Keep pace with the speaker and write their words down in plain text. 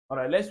All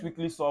right, let's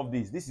quickly solve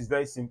this. This is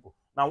very simple.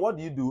 Now, what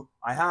do?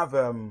 I have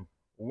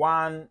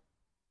 1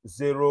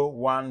 0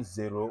 1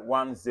 0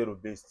 1 0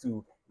 base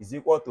 2 is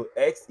equal to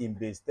x in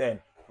base 10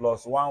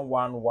 plus 1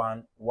 1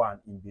 1 1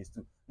 in base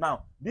 2.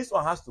 Now, this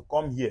one has to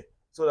come here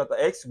so that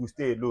the x will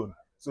stay alone.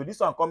 So this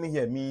one coming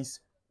here means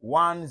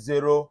 1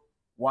 0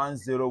 1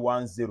 0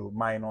 1 0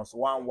 minus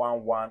 1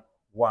 1 1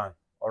 1.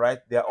 All right,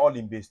 they're all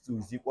in base 2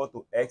 is equal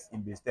to x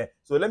in base 10.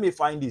 So let me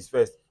find this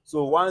first.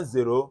 So 1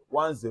 0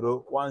 1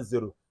 0 1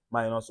 0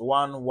 minus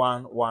 1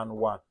 1 1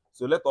 1.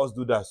 So let us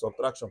do that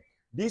subtraction.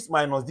 This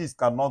minus this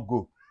cannot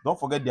go. Don't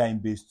forget they are in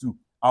base 2.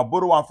 I'll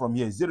borrow 1 from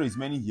here. 0 is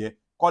many here.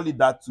 Call it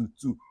that 2.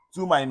 2.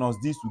 2 minus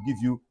this will give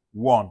you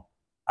 1.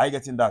 Are you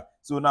getting that?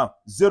 So now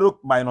 0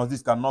 minus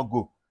this cannot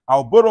go.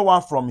 I'll borrow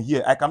 1 from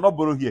here. I cannot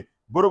borrow here.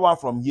 Borrow 1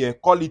 from here.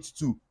 Call it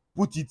 2.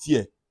 Put it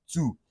here.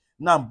 2.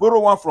 Now borrow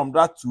 1 from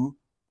that 2.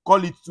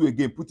 Call it 2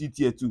 again. Put it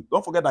here 2.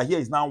 Don't forget that here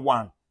is now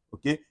 1.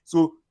 Okay.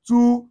 So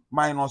 2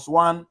 minus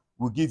 1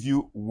 will give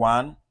you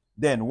 1.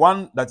 Then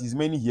 1 that is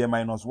many here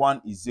minus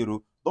 1 is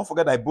 0. Don't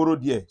forget I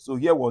borrowed here. So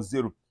here was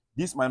 0.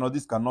 This minus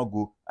this cannot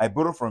go. I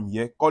borrow from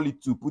here. Call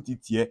it 2. Put it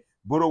here.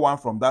 Borrow 1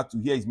 from that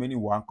 2. Here is many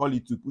 1. Call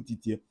it 2. Put it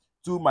here.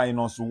 2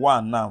 minus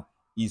 1 now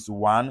is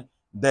 1.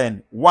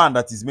 Then 1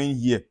 that is many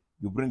here.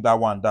 You bring that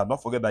 1 down.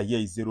 Don't forget that here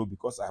is 0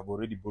 because I have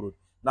already borrowed.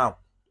 Now,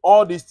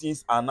 all these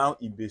things are now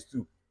in base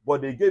 2.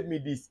 But they gave me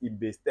this in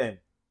base 10.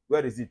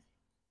 Where is it?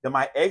 Then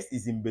my x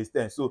is in base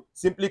 10. So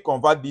simply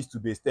convert this to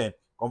base 10.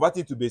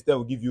 Converting to base 10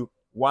 will give you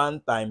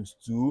 1 times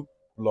 2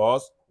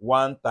 plus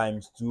 1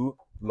 times 2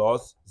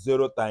 plus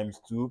 0 times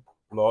 2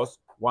 plus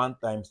 1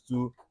 times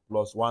 2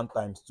 plus 1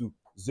 times 2.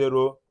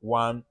 0,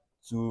 1,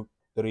 2,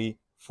 3,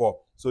 4.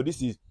 So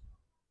this is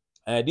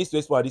this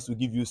raised power, this will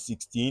give you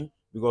 16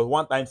 because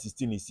 1 times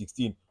 16 is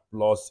 16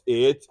 plus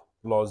 8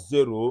 plus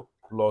 0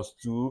 plus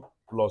 2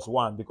 plus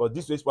 1 because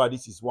this raised power,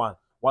 this is 1.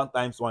 1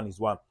 times 1 is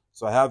 1.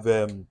 So I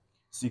have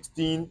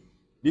 16.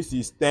 This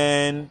is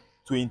 10,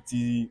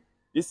 20.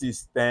 This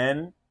is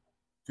 10,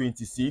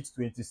 26,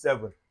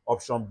 27.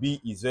 Option B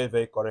is very,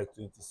 very correct.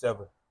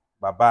 27.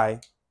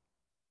 Bye-bye.